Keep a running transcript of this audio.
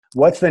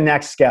what's the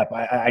next step?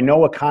 I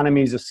know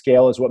economies of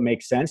scale is what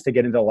makes sense to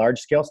get into large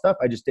scale stuff.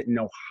 I just didn't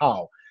know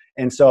how.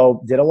 And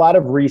so did a lot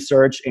of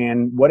research,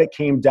 and what it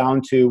came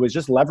down to was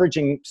just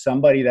leveraging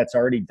somebody that's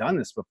already done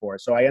this before.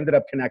 So I ended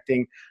up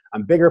connecting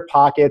on Bigger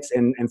Pockets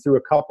and through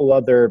a couple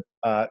other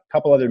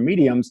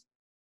mediums,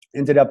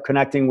 ended up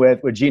connecting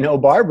with Gino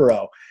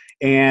Barbaro.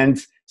 And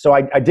so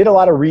I did a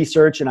lot of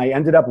research, and I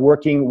ended up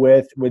working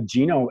with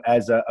Gino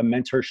as a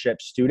mentorship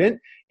student.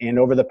 And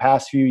over the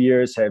past few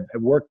years have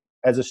worked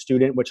as a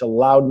student, which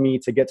allowed me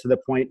to get to the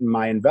point in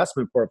my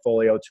investment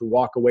portfolio to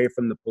walk away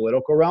from the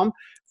political realm,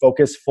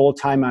 focus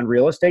full-time on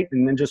real estate.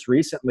 And then just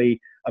recently,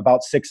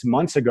 about 6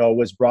 months ago,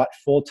 was brought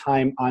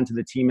full-time onto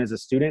the team as a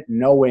student,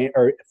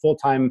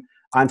 full-time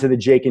onto the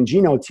Jake and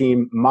Gino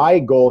team. My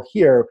goal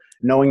here,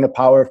 knowing the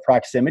power of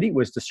proximity,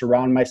 was to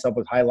surround myself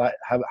with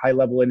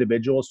high-level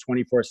individuals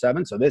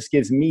 24/7. So this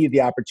gives me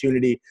the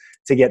opportunity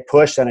to get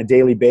pushed on a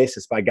daily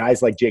basis by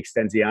guys like Jake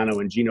Stenziano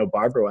and Gino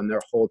Barbaro and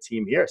their whole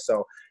team here.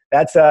 So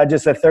that's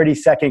just a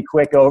 30-second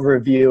quick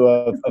overview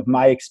of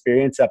my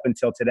experience up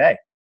until today.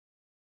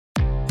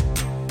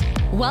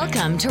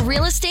 Welcome to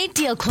Real Estate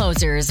Deal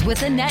Closers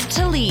with Annette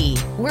Talley,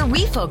 where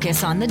we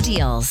focus on the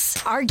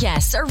deals. Our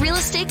guests are real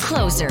estate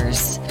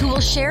closers who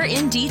will share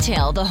in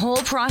detail the whole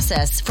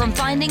process from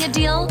finding a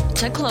deal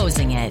to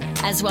closing it,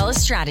 as well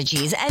as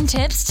strategies and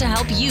tips to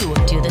help you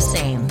do the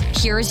same.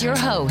 Here's your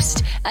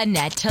host,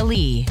 Annette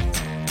Talley.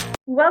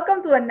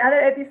 Welcome to another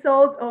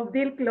episode of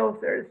Deal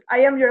Closers. I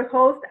am your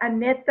host,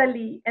 Annette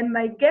Talley, and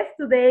my guest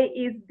today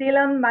is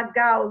Dylan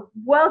McGough.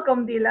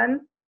 Welcome, Dylan.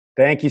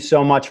 Thank you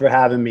so much for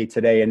having me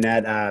today,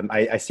 Annette.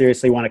 I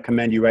seriously want to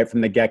commend you right from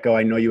the get-go.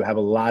 I know you have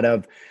a lot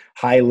of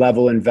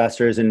high-level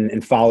investors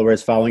and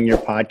followers following your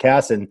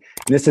podcast, and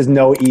this is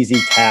no easy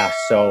task.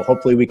 So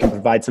hopefully we can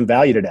provide some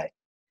value today.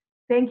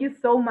 Thank you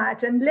so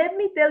much. And let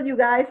me tell you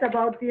guys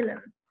about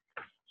Dylan.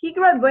 He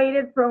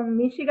graduated from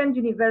Michigan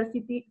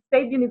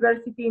State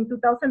University in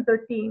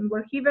 2013,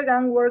 where he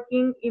began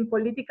working in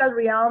political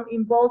realm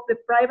in both the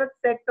private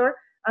sector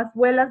as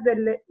well as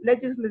the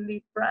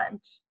legislative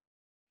branch.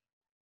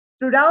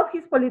 Throughout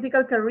his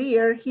political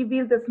career, he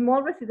built a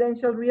small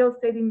residential real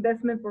estate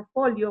investment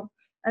portfolio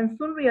and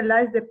soon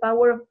realized the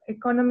power of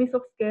economies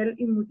of scale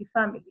in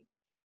multifamily.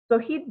 So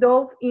he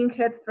dove in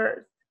head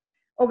first.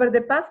 Over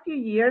the past few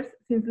years,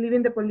 since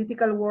leaving the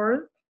political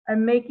world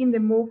and making the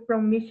move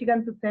from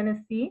Michigan to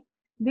Tennessee,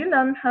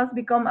 Dylan has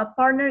become a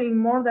partner in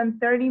more than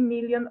 30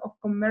 million of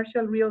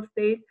commercial real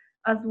estate,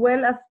 as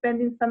well as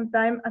spending some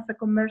time as a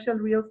commercial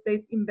real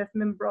estate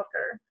investment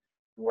broker.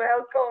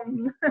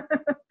 Welcome.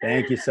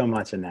 Thank you so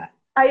much, Annette.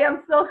 I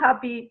am so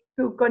happy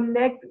to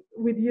connect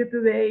with you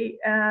today.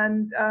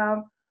 And,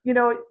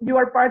 you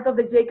are part of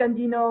the Jake and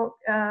Gino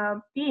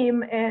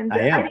team. And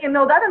I didn't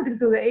know that until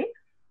today.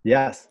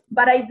 Yes.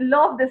 But I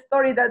love the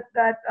story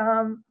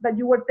that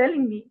you were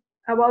telling me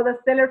about the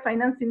seller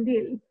financing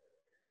deal,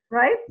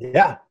 right?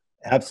 Yeah,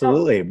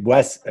 absolutely.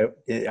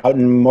 Out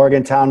in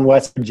Morgantown,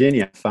 West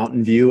Virginia,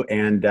 Fountain View,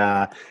 and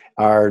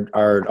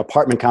our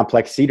apartment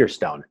complex,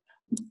 Cedarstone.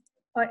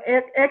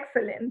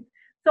 Excellent.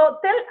 So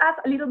tell us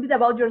a little bit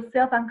about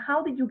yourself and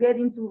how did you get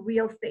into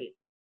real estate?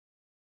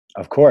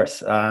 Of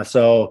course.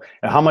 So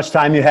how much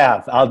time you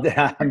have?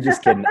 I'm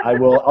just kidding.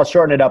 I'll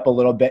shorten it up a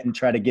little bit and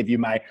try to give you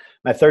my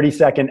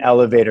 30-second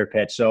elevator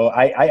pitch. So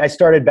I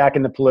started back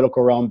in the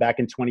political realm back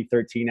in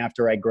 2013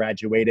 after I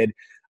graduated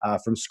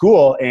from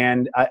school.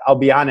 And I'll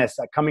be honest,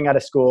 coming out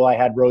of school, I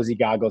had rosy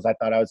goggles. I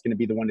thought I was going to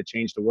be the one to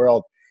change the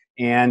world.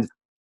 And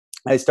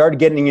I started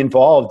getting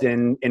involved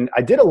and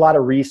I did a lot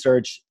of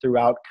research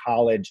throughout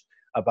college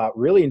about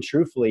really and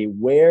truthfully,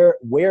 where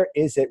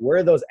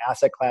are those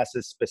asset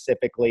classes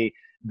specifically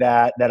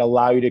that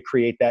allow you to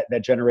create that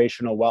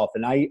generational wealth?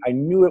 And I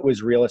knew it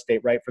was real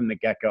estate right from the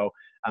get-go,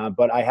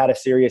 but I had a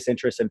serious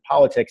interest in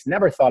politics.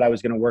 Never thought I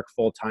was going to work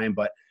full-time,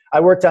 but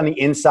I worked on the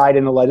inside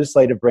in the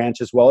legislative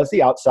branch as well as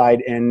the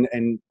outside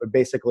and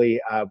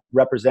basically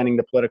representing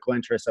the political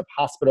interests of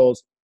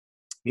hospitals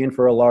and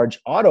for a large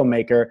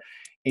automaker.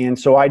 And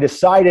so I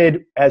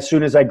decided as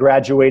soon as I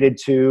graduated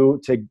to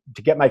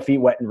get my feet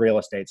wet in real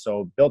estate.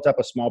 So built up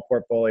a small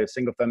portfolio,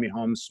 single family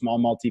homes, small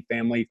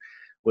multifamily,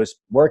 was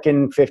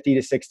working 50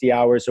 to 60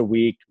 hours a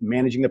week,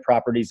 managing the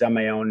properties on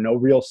my own, no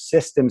real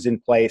systems in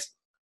place.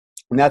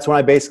 And that's when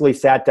I basically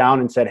sat down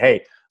and said,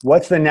 hey,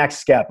 what's the next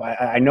step?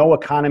 I know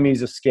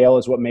economies of scale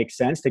is what makes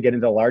sense to get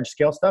into large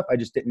scale stuff. I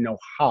just didn't know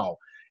how.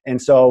 And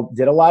so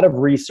did a lot of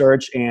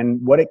research, and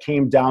what it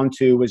came down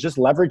to was just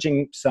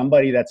leveraging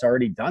somebody that's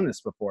already done this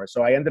before.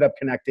 So I ended up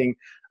connecting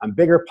on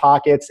Bigger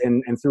Pockets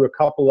and through a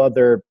couple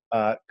other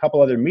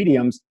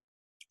mediums,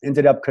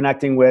 ended up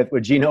connecting with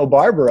Gino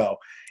Barbaro.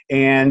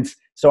 And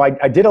so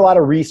I did a lot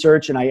of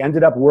research, and I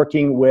ended up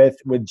working with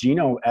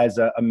Gino as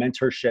a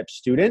mentorship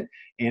student.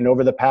 And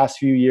over the past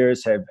few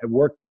years have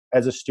worked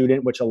as a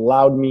student, which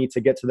allowed me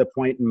to get to the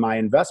point in my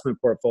investment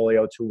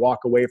portfolio to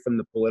walk away from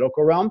the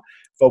political realm,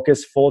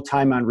 focus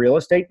full-time on real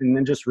estate. And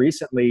then just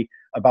recently,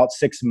 about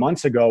 6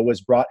 months ago, was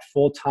brought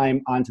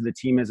full-time onto the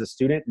team as a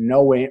student,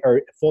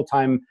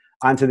 full-time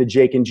onto the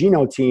Jake and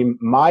Gino team,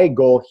 my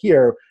goal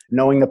here,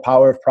 knowing the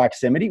power of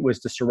proximity, was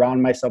to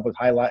surround myself with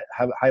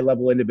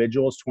high-level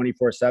individuals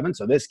 24/7.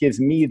 So this gives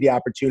me the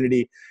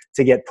opportunity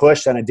to get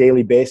pushed on a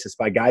daily basis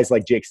by guys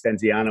like Jake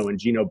Stenziano and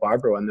Gino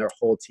Barbaro and their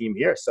whole team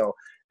here. So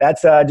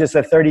that's just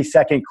a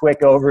 30-second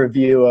quick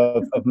overview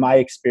of my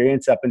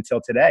experience up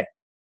until today.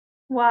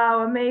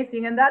 Wow,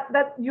 amazing. And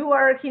that you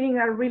are hitting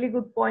a really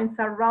good point.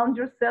 Surround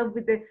yourself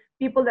with the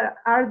people that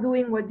are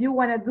doing what you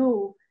want to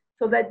do,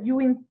 so that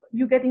you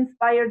get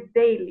inspired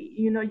daily.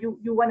 You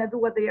want to do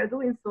what they are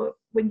doing. So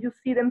when you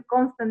see them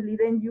constantly,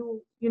 then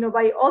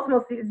by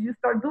osmosis, you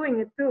start doing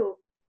it too.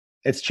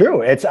 It's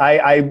true.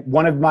 I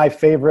one of my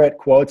favorite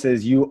quotes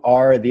is, "You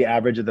are the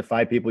average of the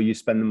 5 people you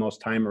spend the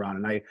most time around."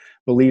 And I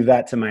believe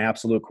that to my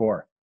absolute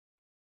core.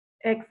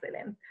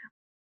 Excellent.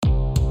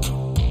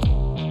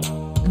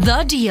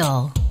 The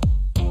Deal.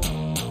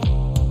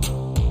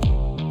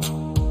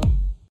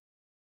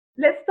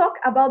 Let's talk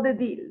about the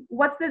deal.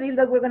 What's the deal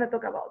that we're going to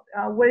talk about?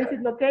 Where is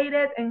it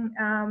located, and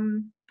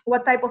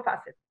what type of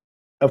asset?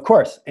 Of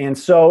course. And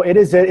so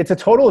it's a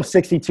total of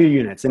 62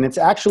 units, and it's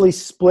actually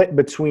split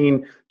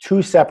between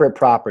 2 separate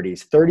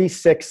properties.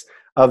 36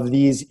 of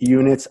these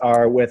units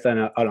are with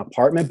an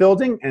apartment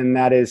building, and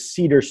that is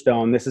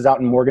Cedarstone. This is out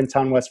in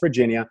Morgantown, West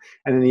Virginia.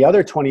 And then the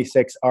other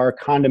 26 are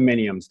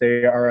condominiums.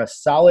 They are a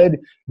solid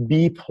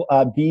B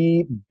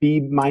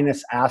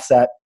minus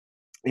asset.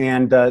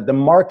 And the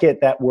market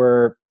that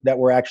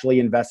we're actually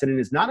invested in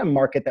is not a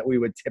market that we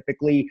would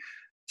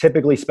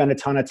typically spend a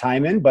ton of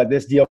time in, but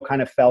this deal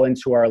kind of fell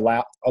into our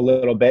lap a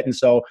little bit. And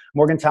so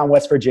Morgantown,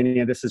 West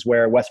Virginia, this is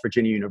where West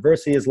Virginia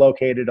University is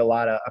located.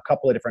 A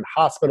couple of different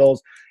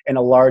hospitals, and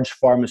a large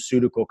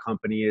pharmaceutical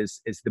company is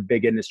the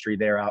big industry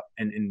there out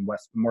in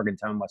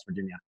Morgantown, West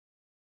Virginia.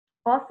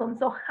 Awesome.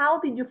 So how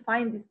did you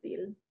find this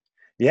deal?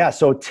 Yeah,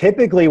 so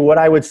typically what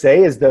I would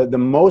say is the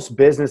most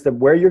business,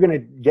 where you're going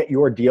to get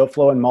your deal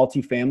flow in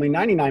multifamily,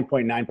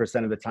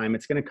 99.9% of the time,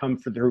 it's going to come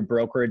through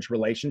brokerage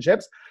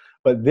relationships.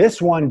 But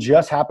this one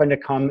just happened to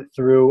come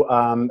through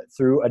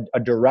a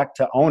direct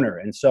to owner.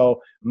 And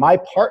so my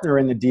partner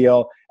in the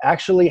deal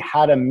actually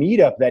had a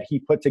meetup that he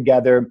put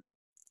together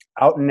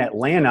out in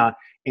Atlanta,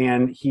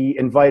 and he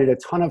invited a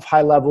ton of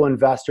high-level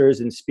investors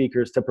and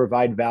speakers to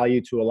provide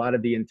value to a lot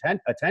of the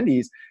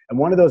attendees. And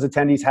one of those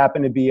attendees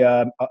happened to be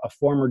a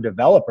former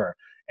developer.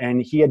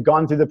 And he had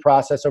gone through the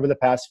process over the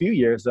past few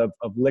years of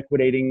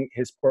liquidating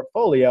his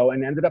portfolio,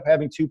 and ended up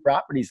having 2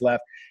 properties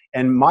left.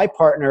 And my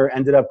partner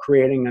ended up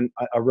creating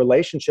a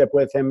relationship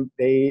with him.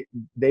 They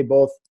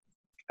both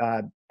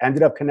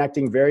ended up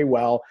connecting very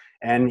well.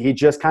 And he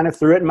just kind of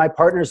threw it in my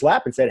partner's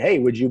lap and said, "Hey,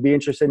 would you be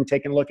interested in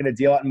taking a look at a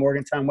deal out in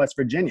Morgantown, West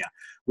Virginia?"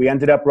 We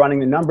ended up running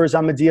the numbers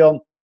on the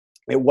deal.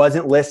 It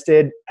wasn't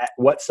listed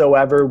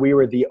whatsoever. We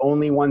were the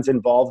only ones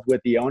involved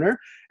with the owner,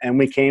 and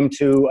we came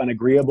to an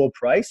agreeable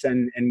price,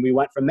 and we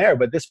went from there.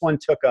 But this one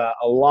took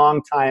a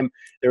long time.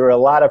 There were a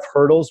lot of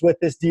hurdles with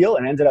this deal,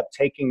 and ended up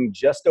taking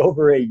just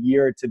over a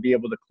year to be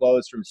able to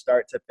close from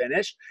start to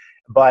finish.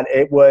 But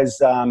it was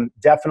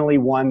definitely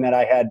one that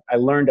I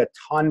learned a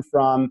ton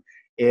from.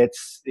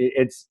 It's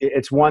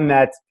one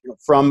that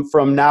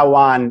from now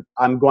on,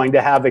 I'm going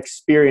to have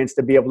experience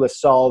to be able to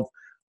solve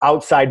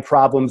outside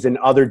problems in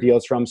other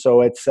deals from.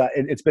 So it's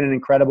been an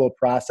incredible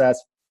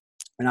process,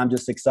 and I'm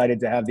just excited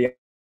to have the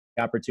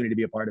opportunity to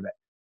be a part of it.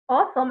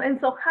 Awesome. And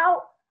so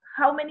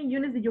how many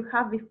units did you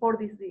have before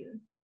this deal?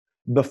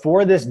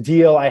 Before this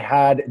deal, I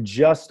had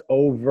just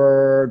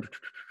over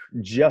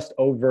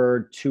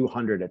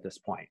 200 at this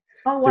point.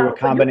 Oh wow! Through a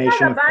combination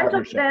so you had a of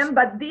bunch of them,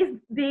 but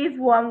this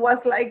one was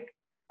like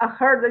a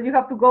hurdle. You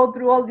have to go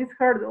through all these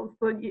hurdles.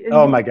 So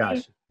oh my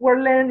gosh,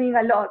 we're learning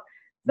a lot.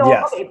 So,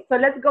 yes. Okay, so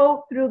let's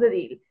go through the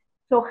deal.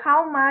 So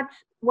how much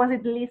was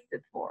it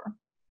listed for?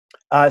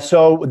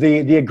 So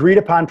the agreed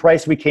upon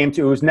price we came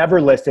to, it was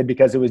never listed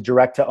because it was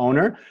direct to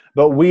owner,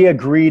 but we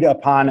agreed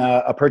upon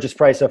a purchase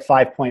price of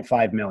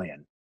 $5.5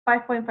 million.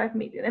 5.5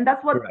 million. And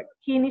that's what Correct.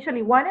 He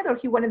initially wanted, or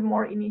he wanted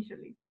more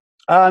initially?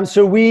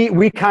 So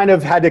we kind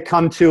of had to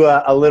come to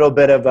a little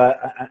bit of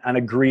an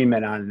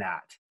agreement on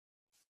that.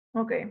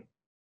 Okay.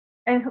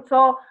 And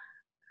so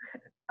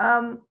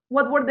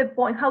what were the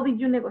points? How did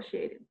you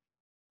negotiate it?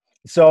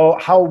 So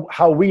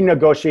how we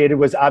negotiated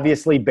was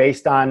obviously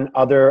based on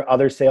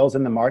other sales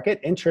in the market.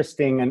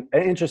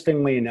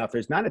 Interestingly enough,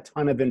 there's not a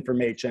ton of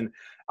information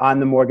on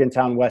the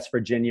Morgantown, West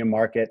Virginia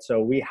market.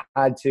 So we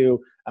had to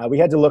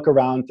look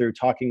around through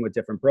talking with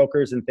different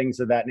brokers and things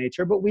of that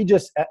nature. But we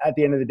just, at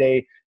the end of the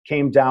day,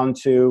 came down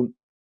to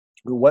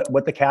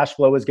what the cash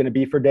flow is going to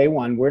be for day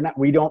one.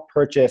 We don't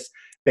purchase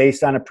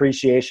based on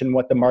appreciation,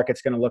 what the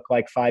market's going to look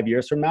like 5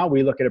 years from now.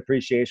 We look at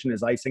appreciation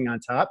as icing on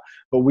top,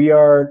 but we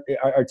are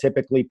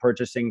typically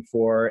purchasing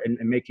for and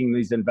making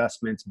these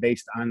investments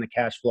based on the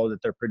cash flow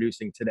that they're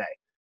producing today.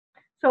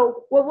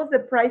 So what was the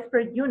price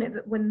per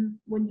unit when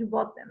you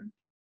bought them?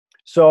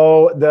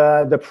 So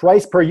the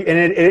price per,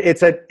 and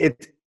it's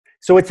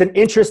an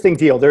interesting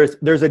deal.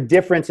 There's a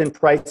difference in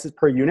prices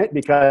per unit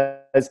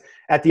because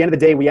at the end of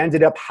the day, we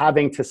ended up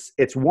having to,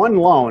 it's one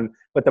loan,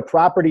 but the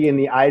property in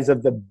the eyes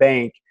of the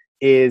bank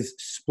is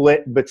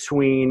split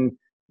between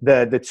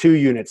the two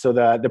units. So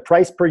the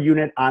price per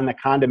unit on the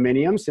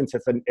condominium, since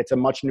it's a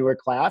much newer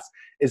class,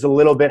 is a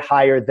little bit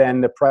higher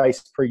than the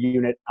price per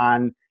unit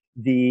on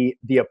the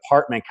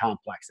apartment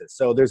complexes.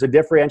 So there's a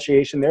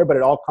differentiation there, but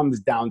it all comes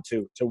down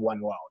to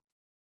one loan.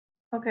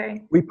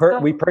 Okay. We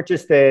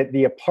purchased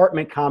the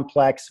apartment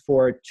complex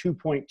for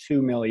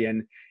 $2.2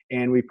 million,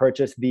 and we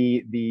purchased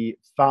the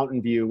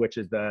Fountain View, which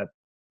is the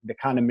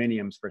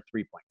condominiums, for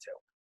 $3.2.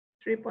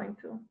 3.2.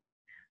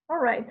 All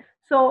right.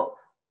 So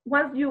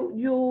once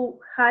you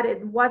had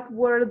it, what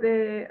were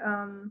the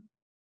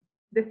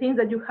things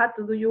that you had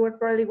to do? You were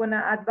probably going to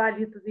add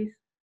value to these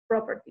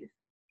properties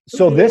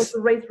to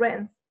raise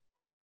rents.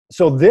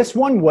 So this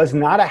one was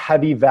not a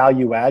heavy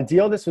value add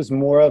deal. This was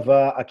more of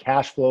a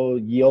cash flow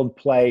yield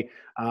play.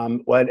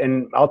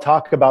 And I'll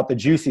talk about the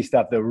juicy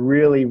stuff, the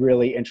really,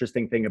 really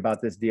interesting thing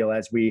about this deal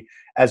as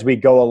we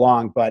go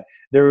along. But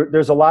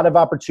there's a lot of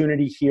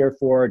opportunity here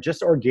for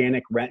just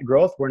organic rent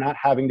growth. We're not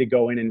having to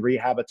go in and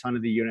rehab a ton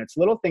of the units,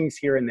 little things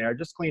here and there,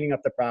 just cleaning up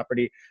the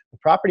property. The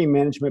property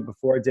management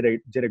before did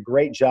a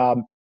great job,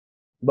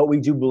 but we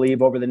do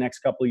believe over the next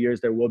couple of years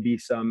there will be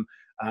some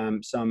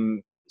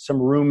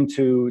room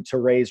to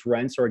raise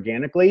rents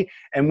organically.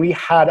 And we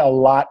had a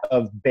lot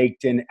of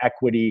baked in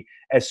equity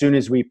as soon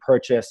as we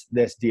purchased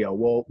this deal.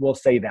 We'll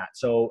say that.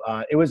 So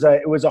it was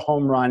a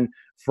home run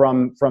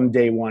from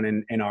day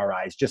one in our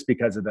eyes, just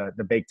because of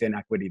the baked in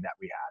equity that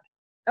we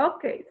had.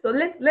 Okay, so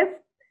let's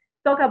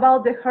talk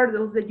about the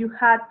hurdles that you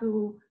had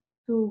to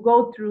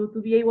go through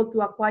to be able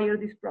to acquire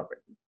this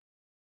property.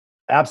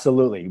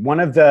 Absolutely. One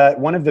of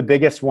the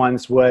biggest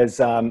ones was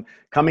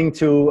coming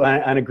to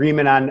an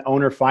agreement on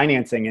owner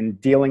financing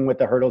and dealing with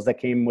the hurdles that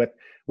came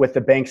with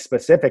the bank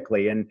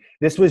specifically. And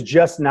this was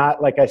just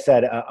not, like I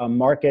said, a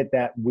market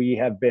that we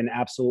have been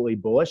absolutely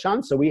bullish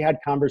on. So we had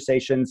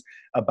conversations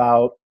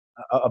about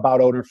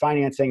owner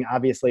financing.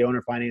 Obviously,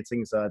 owner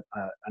financing is an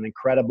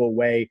incredible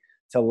way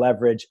to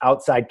leverage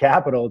outside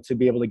capital to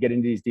be able to get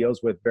into these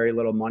deals with very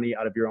little money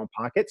out of your own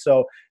pocket.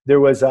 So there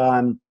was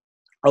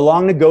a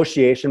long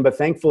negotiation, but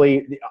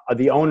thankfully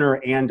the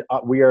owner and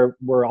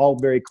we're all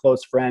very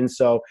close friends.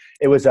 So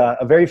it was a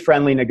very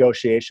friendly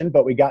negotiation,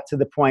 but we got to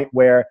the point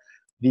where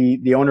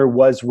the owner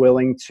was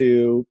willing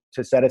to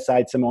set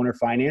aside some owner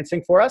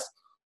financing for us.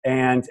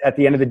 And at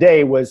the end of the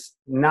day was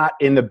not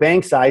in the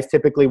bank size.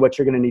 Typically what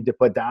you're going to need to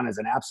put down is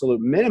an absolute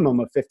minimum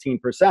of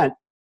 15%,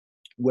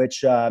 which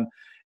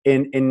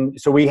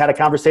so we had a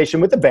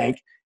conversation with the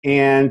bank,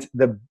 and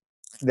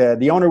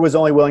the owner was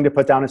only willing to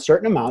put down a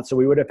certain amount, so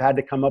we would have had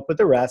to come up with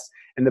the rest.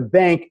 And the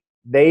bank,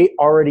 they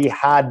already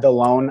had the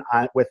loan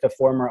with the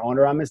former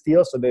owner on this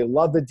deal, so they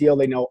love the deal.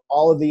 They know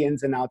all of the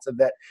ins and outs of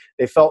it.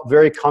 They felt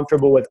very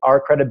comfortable with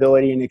our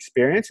credibility and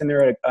experience, and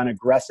they're an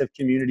aggressive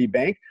community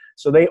bank,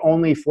 so they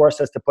only forced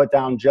us to put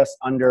down just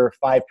under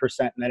 5%,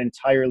 and that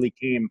entirely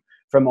came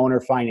from owner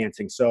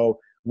financing. So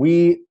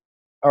we're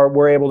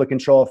able to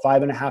control a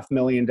 $5.5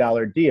 million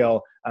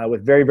deal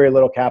with very, very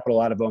little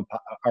capital out of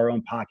our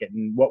own pocket.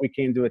 And what we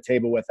came to a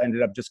table with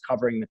ended up just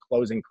covering the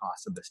closing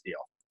costs of this deal.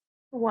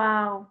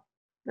 Wow,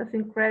 that's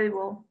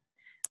incredible.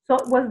 So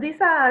was this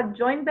a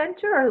joint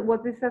venture or was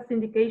this a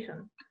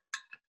syndication?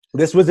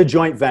 This was a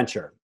joint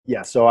venture.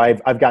 Yeah, so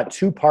I've got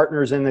two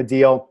partners in the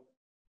deal.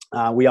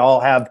 We all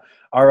have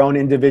our own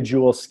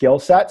individual skill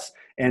sets.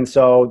 And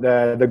so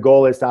the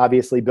goal is to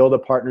obviously build a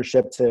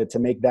partnership to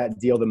make that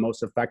deal the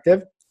most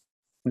effective.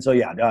 And so,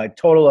 yeah, a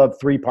total of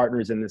 3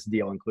 partners in this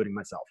deal, including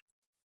myself.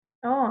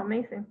 Oh,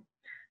 amazing.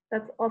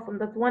 That's awesome.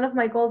 That's one of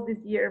my goals this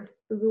year,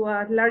 to do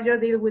a larger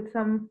deal with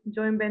some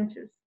joint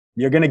ventures.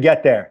 You're going to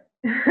get there.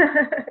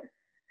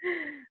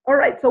 All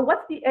right. So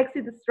what's the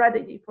exit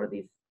strategy for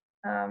this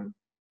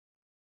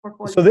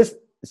portfolio?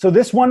 So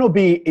this one will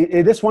be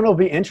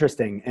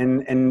interesting,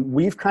 and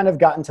we've kind of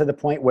gotten to the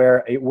point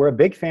where we're a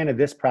big fan of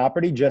this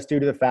property just due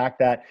to the fact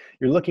that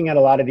you're looking at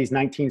a lot of these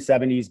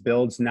 1970s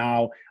builds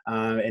now,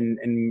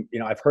 and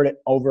I've heard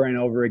it over and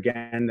over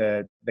again.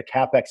 The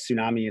CapEx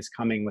tsunami is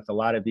coming with a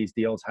lot of these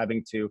deals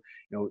having to,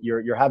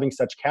 you're having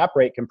such cap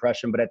rate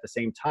compression, but at the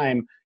same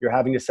time you're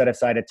having to set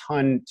aside a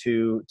ton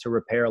to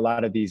repair a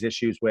lot of these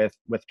issues with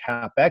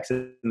CapEx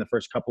in the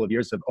first couple of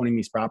years of owning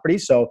these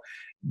properties. So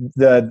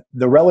the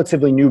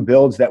relatively new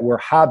builds that we're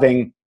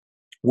having,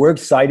 we're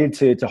excited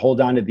to hold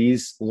on to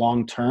these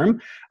long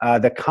term.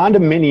 The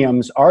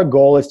condominiums, our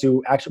goal is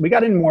to we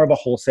got in more of a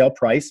wholesale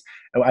price.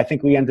 I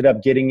think we ended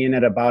up getting in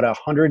at about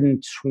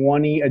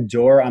 $120 a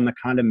door on the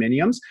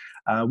condominiums.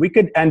 We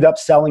could end up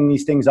selling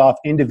these things off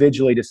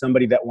individually to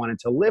somebody that wanted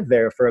to live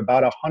there for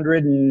about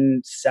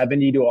 $170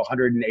 to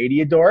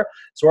 $180 a door.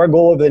 So our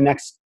goal over the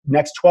next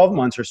 12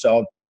 months or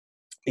so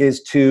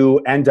is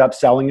to end up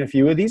selling a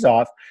few of these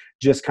off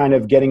just kind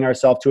of getting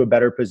ourselves to a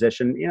better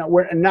position.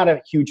 We're not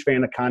a huge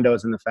fan of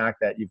condos and the fact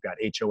that you've got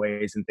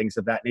HOAs and things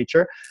of that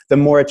nature. The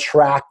more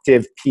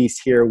attractive piece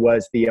here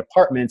was the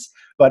apartments.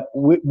 But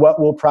what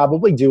we'll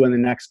probably do in the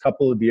next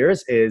couple of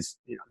years is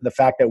the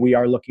fact that we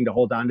are looking to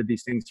hold on to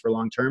these things for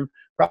long term,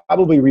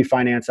 probably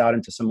refinance out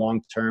into some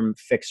long-term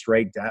fixed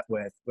rate debt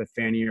with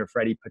Fannie or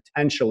Freddie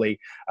potentially.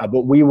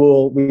 But we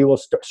will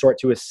sort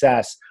to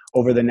assess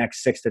over the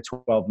next 6 to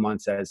 12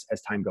 months as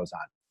time goes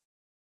on.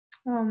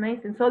 Oh,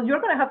 amazing. So you're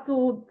going to have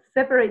to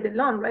separate the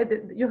loan, right?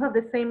 You have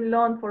the same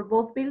loan for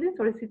both buildings,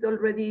 or is it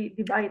already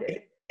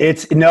divided?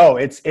 It's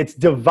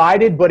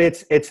divided, but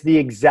it's the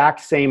exact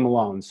same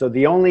loan. So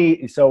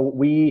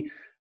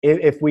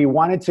if we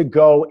wanted to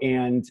go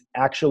and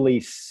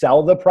actually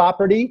sell the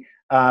property,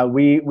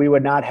 we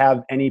would not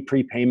have any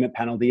prepayment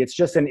penalty. It's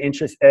just an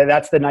interest.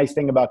 That's the nice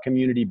thing about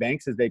community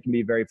banks, is they can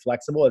be very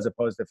flexible, as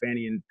opposed to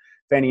Fannie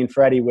and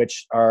Freddie,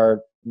 which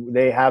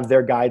they have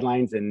their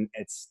guidelines and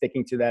it's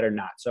sticking to that or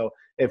not. So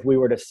if we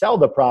were to sell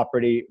the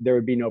property, there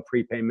would be no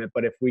prepayment.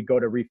 But if we go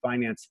to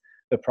refinance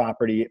the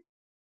property,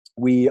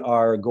 we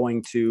are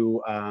going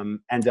to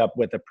end up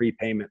with a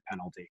prepayment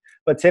penalty.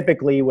 But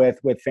typically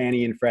with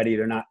Fannie and Freddie,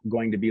 they're not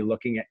going to be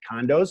looking at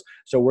condos.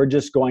 So we're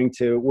just going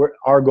to,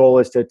 our goal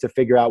is to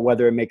figure out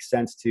whether it makes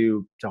sense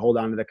to hold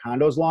on to the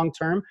condos long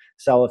term,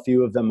 sell a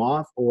few of them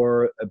off,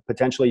 or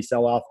potentially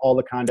sell off all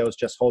the condos,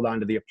 just hold on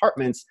to the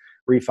apartments,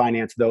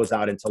 refinance those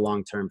out into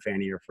long-term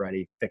Fannie or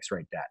Freddie fixed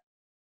rate debt.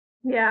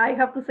 Yeah, I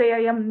have to say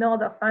I am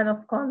not a fan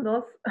of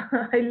condos.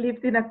 I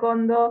lived in a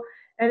condo,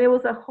 and it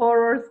was a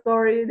horror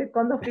story. The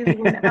condo fees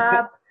went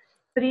up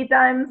 3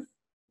 times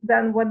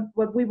than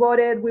what we bought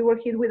it. We were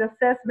hit with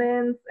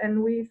assessments,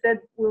 and we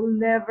said we'll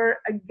never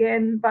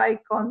again buy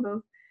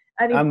condos.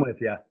 And I'm with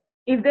you.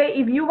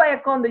 If you buy a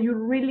condo, you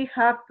really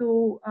have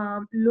to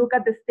look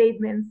at the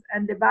statements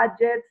and the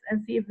budgets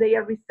and see if they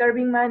are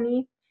reserving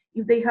money,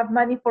 if they have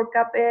money for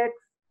CapEx.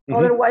 Mm-hmm.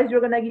 Otherwise,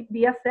 you're going to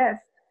be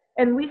assessed.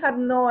 And we had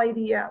no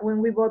idea when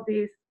we bought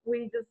this.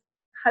 We just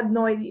had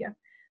no idea.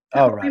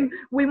 Oh, right.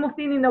 We moved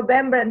in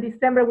November, and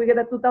December we get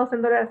a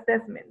 $2,000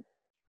 assessment,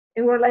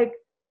 and we're like,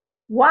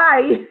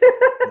 why?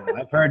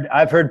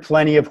 I've heard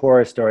plenty of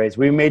horror stories.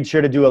 We made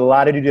sure to do a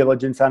lot of due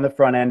diligence on the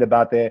front end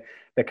about the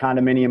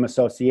condominium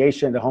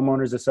association, the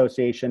homeowners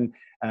association,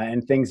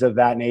 and things of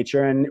that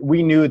nature. And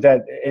we knew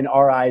that in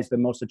our eyes, the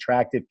most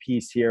attractive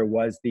piece here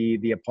was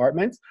the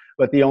apartments,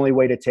 but the only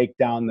way to take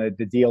down the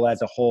deal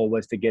as a whole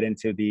was to get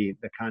into the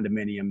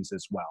condominiums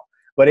as well.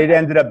 But it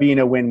ended up being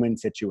a win-win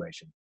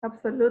situation.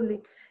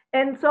 Absolutely.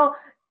 And so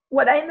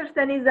what I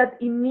understand is that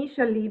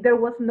initially there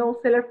was no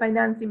seller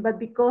financing, but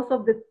because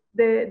of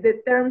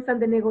the terms and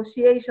the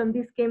negotiation,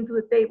 this came to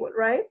the table,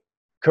 right?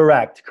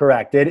 Correct.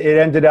 It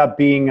ended up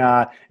being,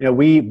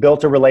 we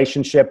built a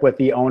relationship with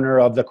the owner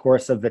over the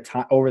course of the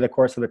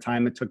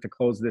time it took to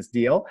close this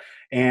deal,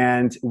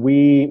 and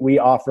we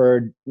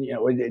offered,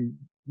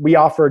 we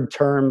offered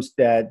terms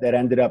that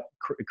ended up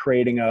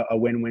creating a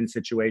win-win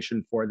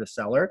situation for the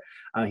seller.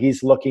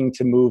 He's looking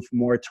to move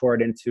more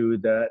toward into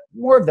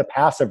more of the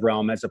passive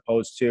realm as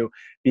opposed to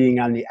being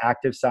on the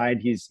active side.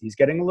 He's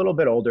getting a little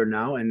bit older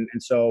now, and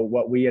so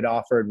what we had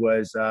offered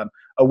was a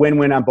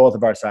win-win on both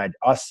of our side.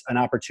 Us an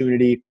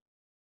opportunity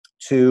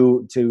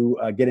to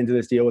get into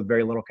this deal with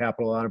very little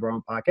capital out of our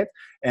own pocket,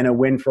 and a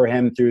win for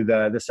him through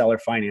the seller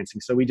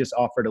financing. So we just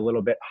offered a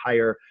little bit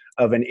higher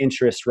of an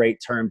interest rate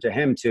term to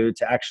him to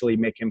actually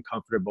make him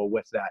comfortable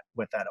with that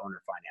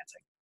owner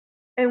financing.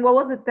 And what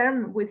was the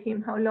term with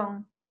him? How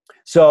long?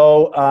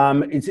 So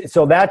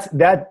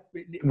that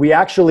we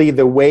actually,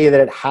 the way that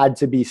it had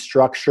to be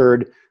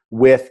structured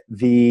with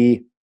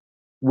the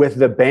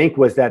bank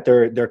was that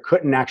there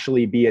couldn't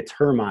actually be a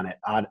term on it,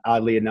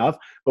 oddly enough.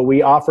 But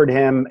we offered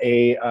him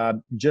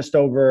just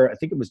over, I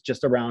think it was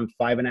just around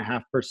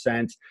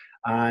 5.5%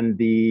 on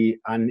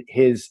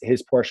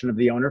his portion of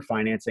the owner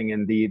financing,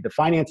 and the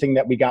financing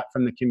that we got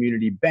from the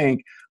community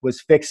bank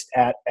was fixed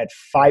at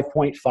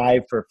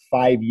 5.5 for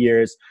 5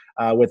 years,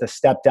 with a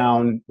step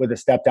down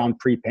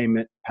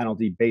prepayment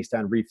penalty based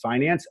on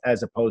refinance,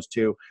 as opposed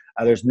to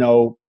there's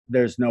no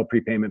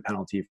prepayment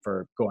penalty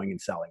for going and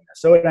selling this.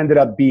 So it ended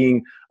up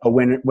being a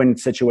win-win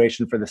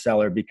situation for the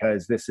seller,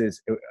 because this is,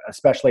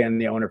 especially on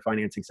the owner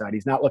financing side,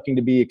 he's not looking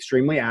to be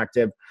extremely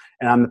active.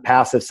 And on the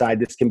passive side,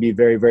 this can be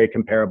very, very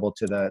comparable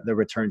to the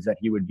returns that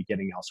he would be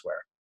getting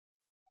elsewhere.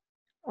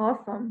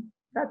 Awesome.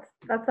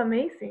 That's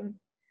amazing.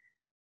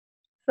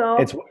 So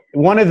it's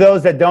one of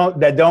those that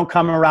don't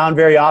come around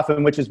very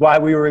often, which is why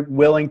we were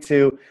willing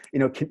to,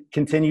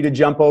 continue to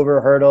jump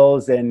over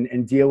hurdles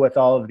and deal with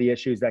all of the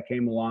issues that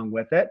came along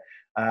with it,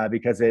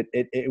 because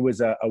it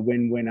was a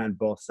win-win on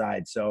both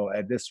sides. So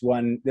this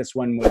one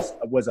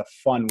was a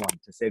fun one,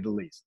 to say the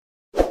least.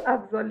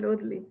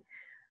 Absolutely.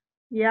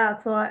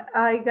 Yeah. So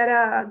I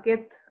gotta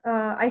get.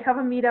 I have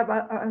a meetup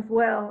as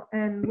well,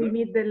 and we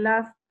meet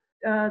the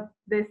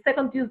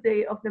second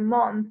Tuesday of the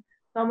month.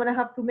 So I'm going to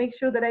have to make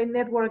sure that I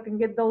network and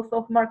get those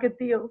off-market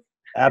deals.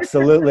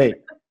 Absolutely.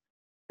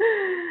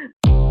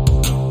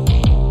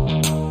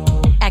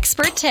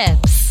 Expert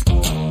tips.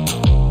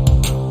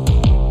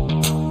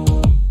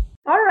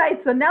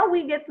 So now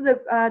we get to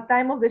the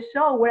time of the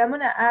show where I'm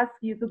going to ask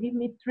you to give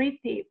me 3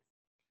 tips.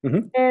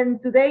 Mm-hmm.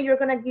 And today you're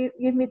going to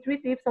give me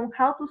 3 tips on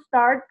how to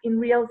start in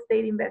real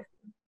estate investing.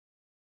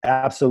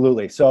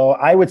 Absolutely. So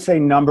I would say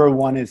number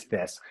 1 is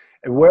this.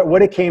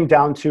 What it came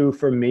down to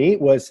for me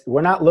was we're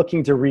not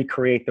looking to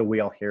recreate the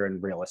wheel here in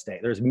real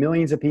estate. There's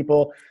millions of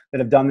people that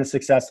have done this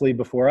successfully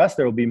before us.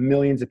 There will be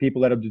millions of people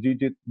that have do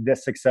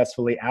this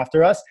successfully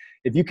after us.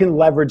 If you can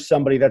leverage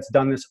somebody that's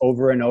done this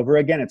over and over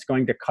again, it's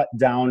going to cut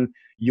down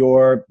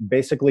your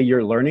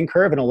learning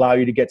curve and allow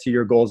you to get to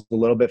your goals a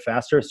little bit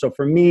faster. So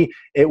for me,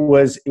 it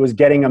was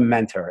getting a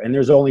mentor. And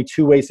there's only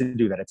 2 ways to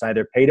do that. It's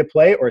either pay to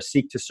play or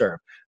seek to serve.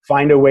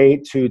 Find a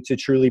way to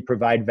truly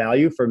provide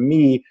value. For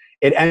me,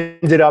 it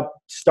ended up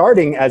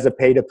starting as a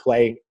pay to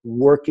play,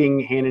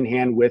 working hand in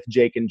hand with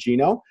Jake and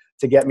Gino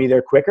to get me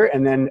there quicker.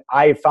 And then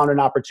I found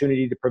an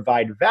opportunity to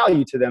provide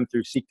value to them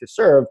through Seek to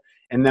Serve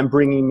and then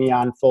bringing me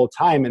on full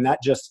time. And that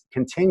just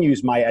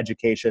continues my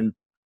education,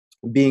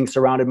 being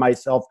surrounded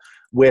myself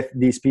with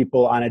these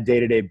people on a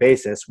day-to-day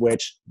basis,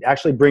 which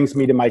actually brings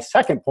me to my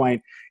second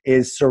point,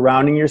 is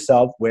surrounding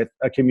yourself with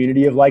a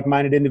community of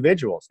like-minded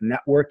individuals.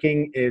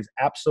 Networking is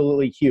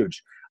absolutely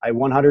huge. I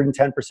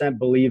 110%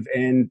 believe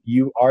in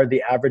you are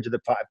the average of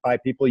the 5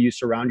 people you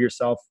surround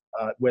yourself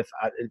with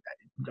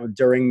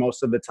during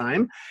most of the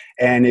time.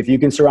 And if you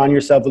can surround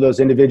yourself with those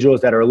individuals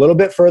that are a little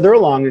bit further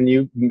along than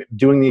you,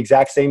 doing the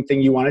exact same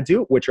thing you want to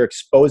do, which are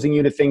exposing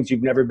you to things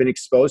you've never been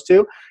exposed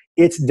to,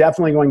 it's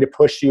definitely going to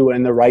push you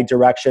in the right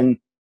direction.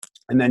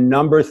 And then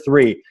number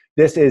 3,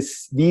 this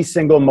is the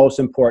single most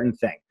important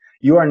thing.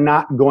 You are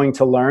not going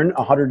to learn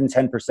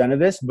 110% of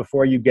this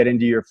before you get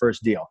into your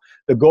first deal.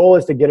 The goal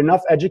is to get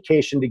enough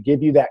education to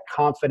give you that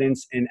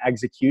confidence in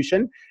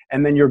execution,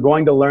 and then you're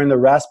going to learn the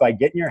rest by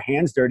getting your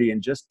hands dirty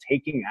and just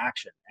taking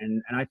action.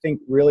 And I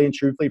think really and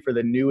truthfully for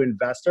the new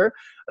investor,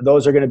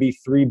 those are going to be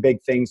 3 big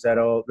things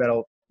that'll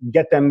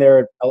get them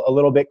there a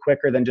little bit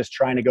quicker than just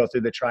trying to go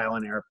through the trial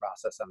and error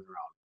process on their own.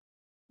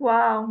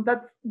 Wow,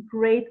 that's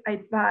great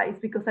advice,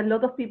 because a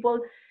lot of people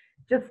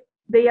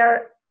they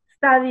are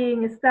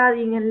studying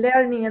and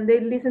learning, and they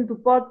listen to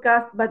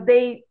podcasts, but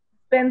they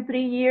spend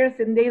 3 years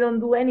and they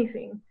don't do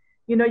anything.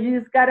 You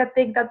just got to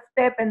take that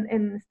step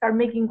and start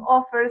making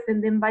offers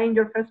and then buying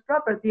your first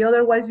property.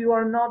 Otherwise, you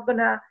are not going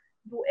to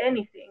do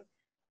anything.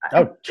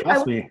 Oh,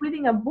 trust me. I was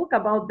reading a book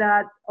about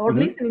that, or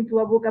listening to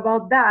a book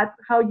about that,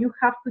 how you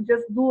have to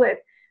just do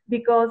it.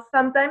 Because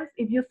sometimes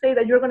if you say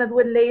that you're going to do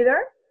it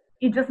later,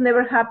 it just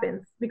never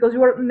happens, because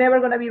you are never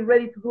going to be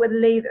ready to do it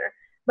later.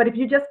 But if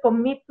you just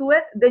commit to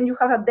it, then you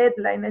have a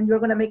deadline and you're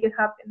going to make it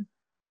happen.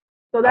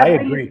 So that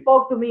really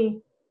spoke to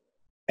me.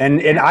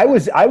 And I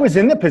was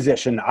in the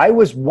position. I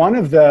was one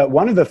of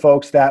the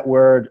folks that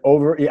were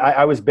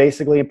I was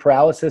basically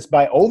paralysis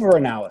by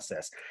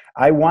over-analysis.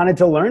 I wanted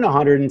to learn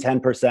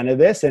 110% of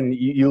this. And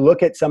you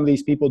look at some of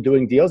these people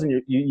doing deals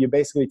and you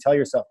basically tell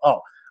yourself,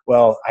 oh,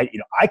 well,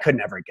 I could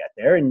never get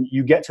there. And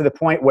you get to the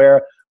point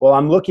where, well,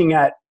 I'm looking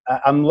at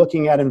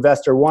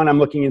investor 1, I'm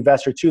looking at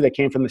investor 2. They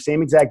came from the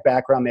same exact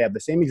background. They have the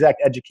same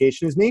exact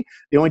education as me.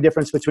 The only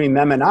difference between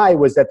them and I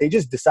was that they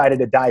just decided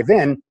to dive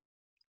in.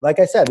 Like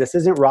I said, this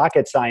isn't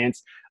rocket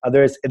science.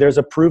 There's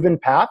a proven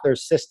path.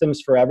 There's systems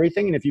for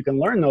everything. And if you can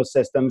learn those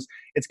systems,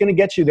 it's going to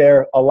get you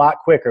there a lot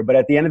quicker. But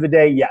at the end of the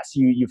day, yes,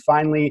 you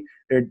finally,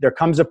 there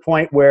comes a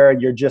point where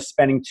you're just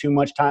spending too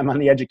much time on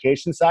the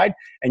education side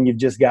and you've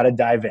just got to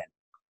dive in.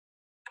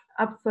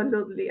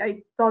 Absolutely.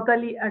 I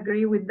totally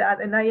agree with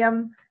that. And I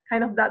am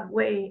kind of that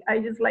way. I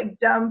just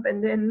jump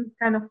and then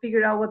kind of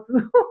figure out what to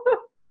do,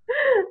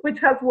 which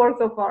has worked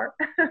so far.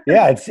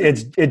 Yeah,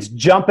 it's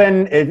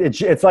jumping.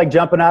 It's like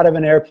jumping out of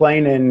an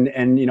airplane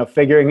and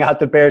figuring out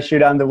the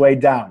parachute on the way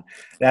down.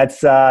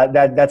 That's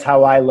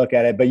how I look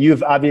at it. But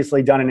you've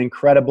obviously done an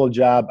incredible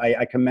job.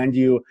 I commend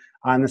you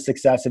on the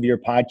success of your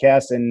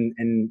podcast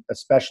and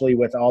especially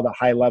with all the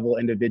high level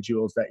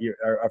individuals that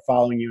are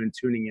following you and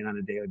tuning in on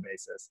a daily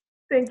basis.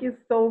 Thank you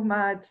so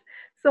much.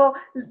 So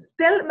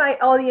tell my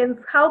audience,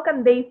 how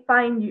can they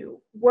find you?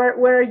 Where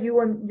are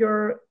you on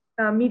your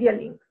media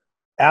links?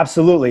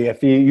 Absolutely.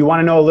 If you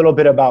want to know a little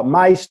bit about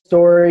my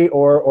story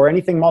or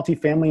anything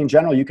multifamily in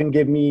general, you can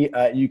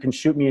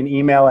shoot me an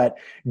email at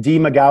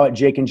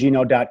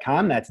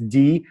dmcgough@jakeandgino.com. That's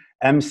DMCGOUGH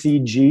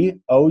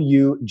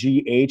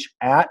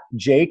at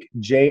Jake,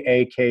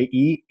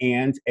 JAKE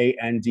and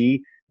AND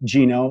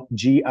Gino,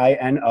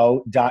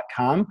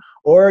 GINO.com.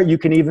 Or you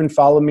can even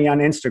follow me on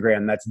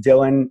Instagram. That's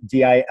Dillon,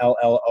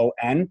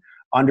 DILLON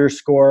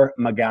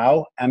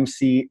 _McGough,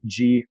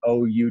 MCGOUGH.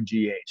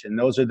 And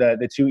those are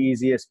the 2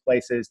 easiest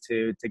places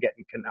to get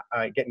in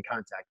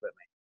contact with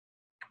me.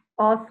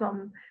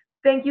 Awesome.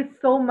 Thank you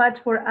so much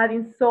for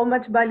adding so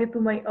much value to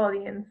my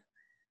audience.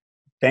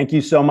 Thank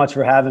you so much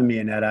for having me,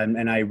 Annette.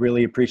 And I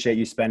really appreciate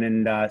you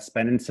spending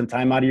some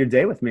time out of your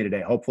day with me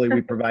today. Hopefully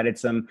we provided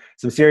some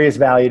serious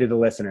value to the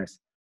listeners.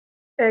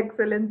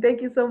 Excellent.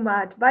 Thank you so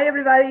much. Bye,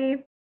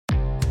 everybody.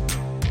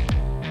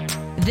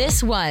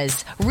 This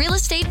was Real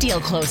Estate Deal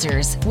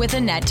Closers with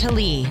Annette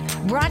Talley,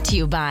 brought to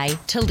you by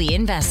Talley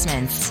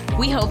Investments.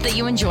 We hope that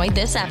you enjoyed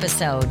this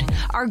episode.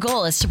 Our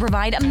goal is to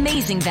provide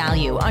amazing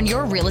value on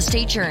your real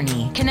estate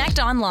journey. Connect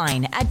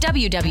online at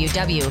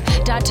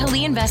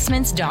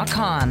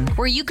www.talleyinvestments.com,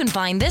 where you can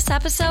find this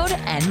episode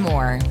and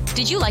more.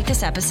 Did you like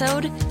this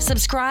episode?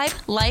 Subscribe,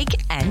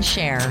 like, and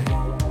share.